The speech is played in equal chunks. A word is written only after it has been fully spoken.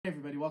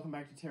welcome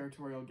back to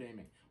Territorial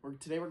Gaming.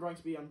 Today we're going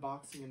to be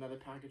unboxing another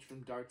package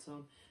from Dart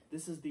Zone.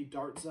 This is the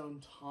Dart Zone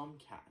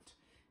Tomcat.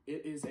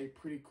 It is a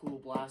pretty cool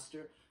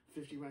blaster,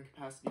 50 round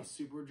capacity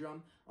super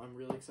drum. I'm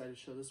really excited to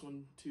show this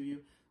one to you.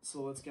 So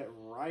let's get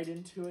right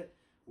into it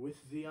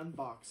with the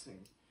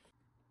unboxing.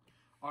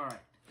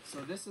 Alright,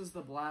 so this is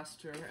the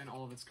blaster and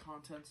all of its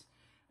contents.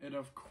 It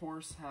of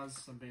course has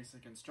some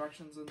basic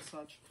instructions and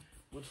such,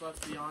 which,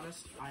 let's be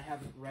honest, I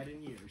haven't read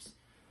in years.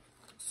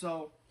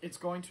 So, it's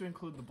going to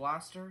include the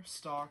blaster,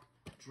 stock,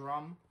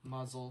 drum,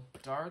 muzzle,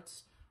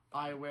 darts,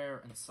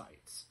 eyewear, and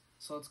sights.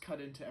 So let's cut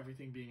into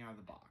everything being out of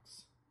the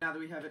box. Now that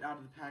we have it out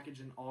of the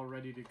package and all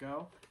ready to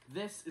go,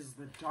 this is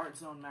the Dart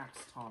Zone Max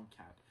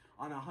Tomcat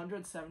on a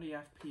 170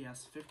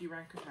 FPS, 50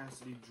 round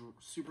capacity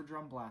super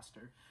drum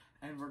blaster,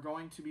 and we're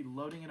going to be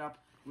loading it up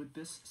with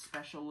this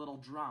special little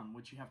drum,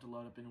 which you have to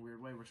load up in a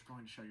weird way, which we're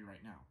going to show you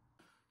right now.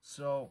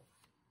 So,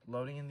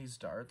 loading in these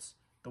darts.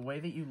 The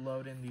way that you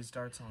load in these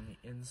darts on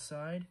the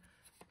inside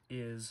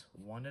is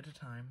one at a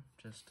time,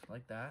 just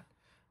like that.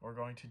 We're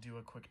going to do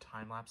a quick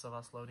time lapse of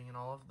us loading in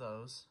all of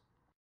those.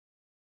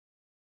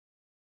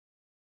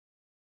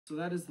 So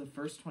that is the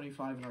first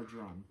 25 in our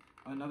drum.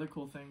 Another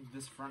cool thing,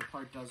 this front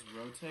part does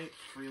rotate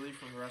freely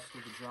from the rest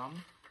of the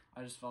drum.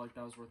 I just felt like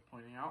that was worth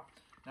pointing out.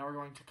 Now we're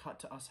going to cut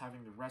to us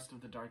having the rest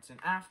of the darts in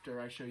after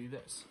I show you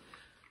this.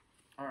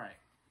 Alright,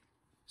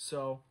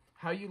 so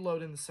how you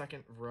load in the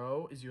second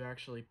row is you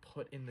actually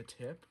put in the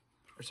tip,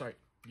 or sorry,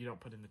 you don't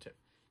put in the tip.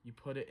 You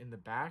put it in the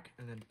back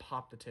and then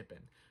pop the tip in.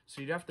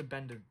 So you'd have to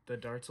bend the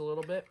darts a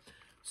little bit.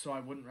 So I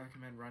wouldn't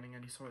recommend running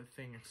any sort of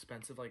thing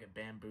expensive like a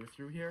bamboo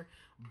through here,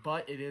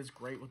 but it is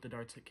great with the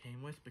darts it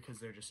came with because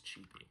they're just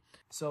cheapy.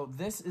 So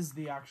this is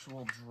the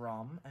actual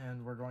drum,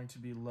 and we're going to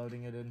be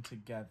loading it in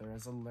together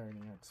as a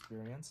learning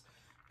experience.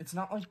 It's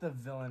not like the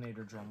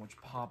Villainator drum, which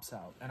pops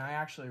out, and I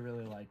actually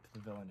really liked the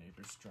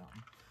Villainator's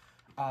drum.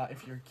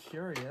 If you're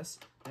curious,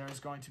 there's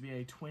going to be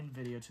a twin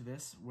video to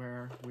this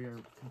where we are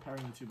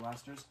comparing the two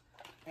blasters.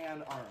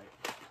 And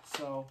alright,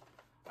 so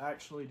I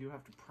actually do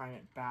have to pry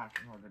it back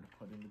in order to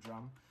put in the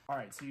drum.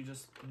 Alright, so you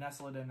just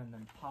nestle it in and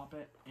then pop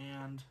it,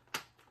 and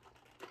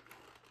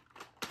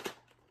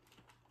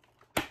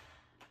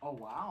oh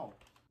wow.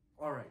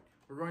 Alright,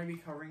 we're going to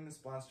be covering this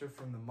blaster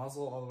from the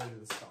muzzle all the way to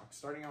the stock,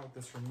 starting out with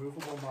this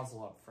removable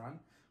muzzle up front,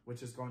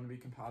 which is going to be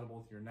compatible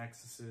with your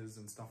Nexuses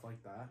and stuff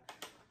like that.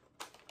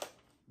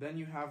 Then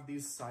you have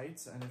these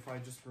sights, and if I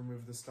just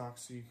remove the stock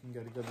so you can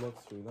get a good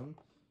look through them,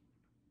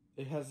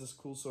 it has this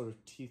cool sort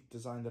of teeth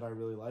design that I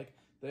really like.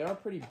 They are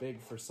pretty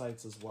big for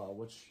sights as well,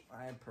 which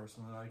I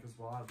personally like as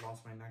well. I've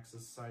lost my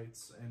Nexus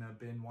sights in a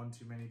bin one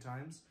too many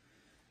times.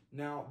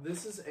 Now,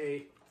 this is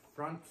a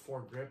front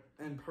foregrip,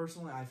 and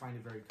personally I find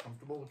it very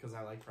comfortable because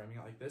I like priming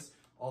it like this,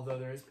 although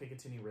there is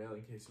Picatinny rail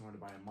in case you want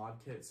to buy a mod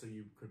kit, so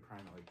you could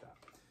prime it like that.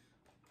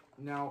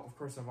 Now, of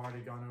course, I've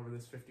already gone over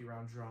this 50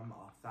 round drum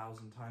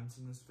 1,000 times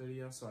in this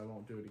video, so I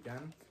won't do it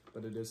again,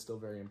 but it is still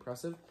very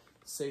impressive.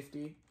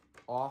 Safety,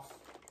 off,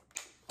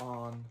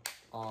 on,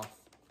 off,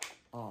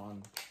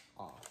 on,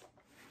 off.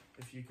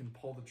 If you can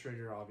pull the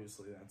trigger,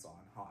 obviously that's on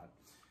hot.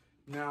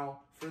 Now,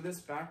 for this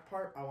back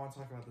part, I want to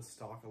talk about the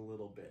stock a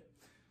little bit.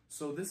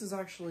 So this is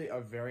actually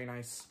a very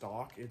nice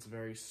stock. It's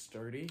very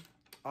sturdy.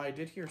 I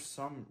did hear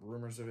some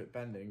rumors of it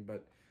bending,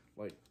 but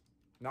like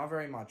not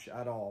very much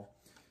at all.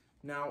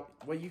 Now,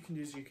 what you can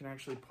do is you can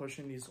actually push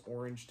in these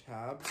orange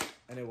tabs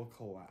and it will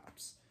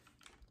collapse.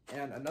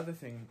 And another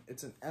thing,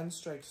 it's an end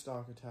strike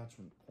stock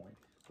attachment point,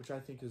 which I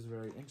think is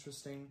very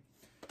interesting.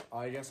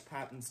 I guess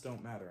patents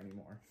don't matter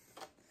anymore.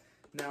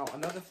 Now,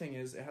 another thing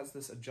is it has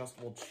this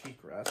adjustable cheek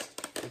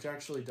rest, which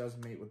actually does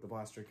mate with the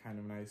blaster kind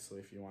of nicely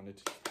if you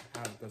wanted to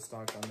have the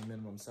stock on the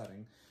minimum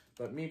setting.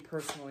 But me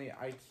personally,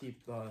 I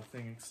keep the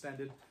thing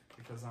extended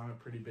because I'm a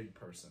pretty big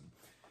person.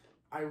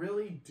 I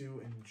really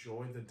do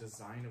enjoy the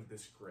design of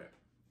this grip.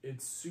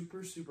 It's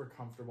super, super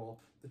comfortable.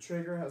 The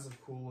trigger has a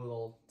cool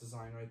little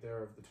design right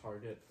there of the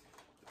target,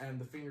 and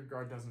the finger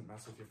guard doesn't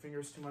mess with your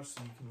fingers too much,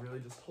 so you can really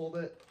just hold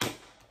it,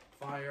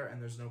 fire, and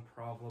there's no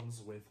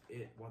problems with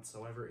it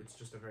whatsoever. It's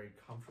just a very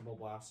comfortable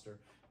blaster,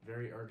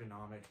 very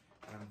ergonomic,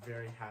 and I'm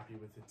very happy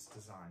with its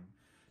design.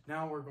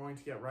 Now we're going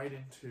to get right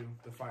into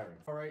the firing.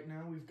 All right,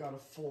 now we've got a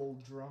full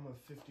drum of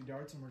 50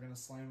 darts, and we're going to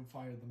slam and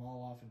fire them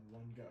all off in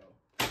one go.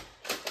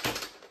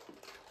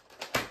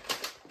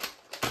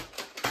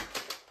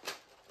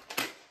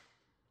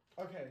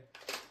 Okay.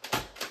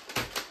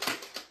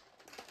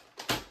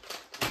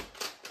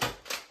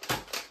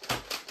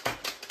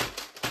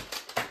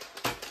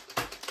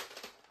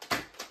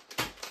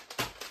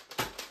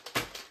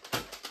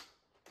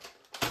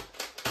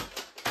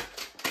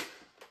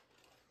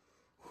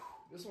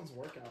 This one's a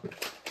workout.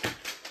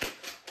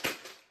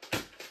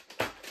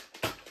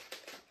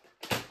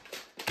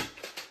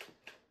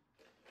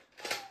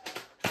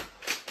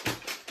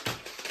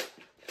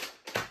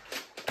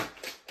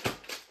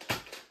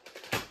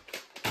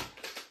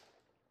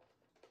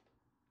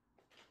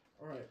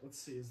 All right,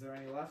 let's see, is there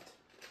any left?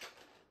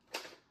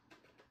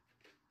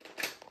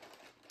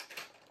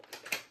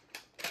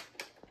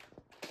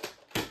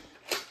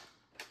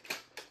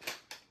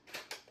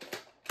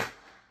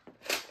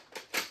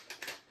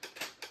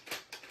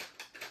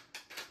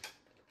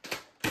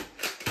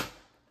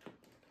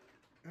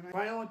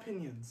 Final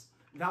opinions.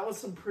 That was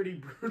some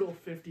pretty brutal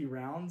 50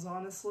 rounds,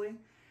 honestly,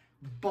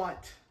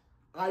 but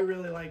I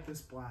really like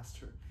this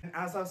blaster. And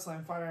as I was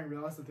slam firing, I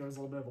realized that there was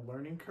a little bit of a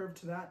learning curve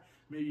to that.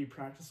 Maybe you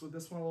practice with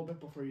this one a little bit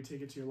before you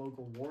take it to your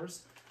local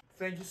wars.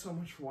 Thank you so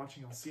much for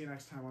watching. I'll see you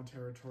next time on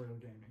Territorial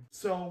Gaming.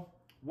 So,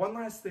 one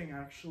last thing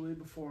actually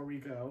before we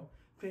go.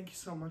 Thank you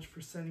so much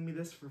for sending me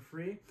this for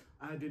free.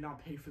 I did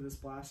not pay for this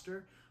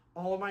blaster.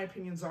 All of my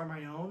opinions are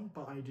my own,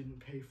 but I didn't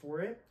pay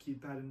for it.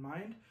 Keep that in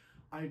mind.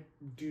 I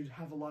do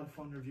have a lot of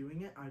fun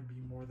reviewing it. I'd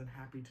be more than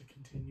happy to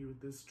continue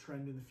with this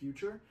trend in the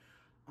future.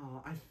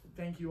 I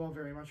thank you all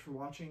very much for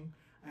watching,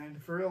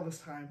 and for real this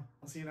time,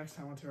 I'll see you next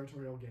time on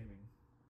Territorial Gaming.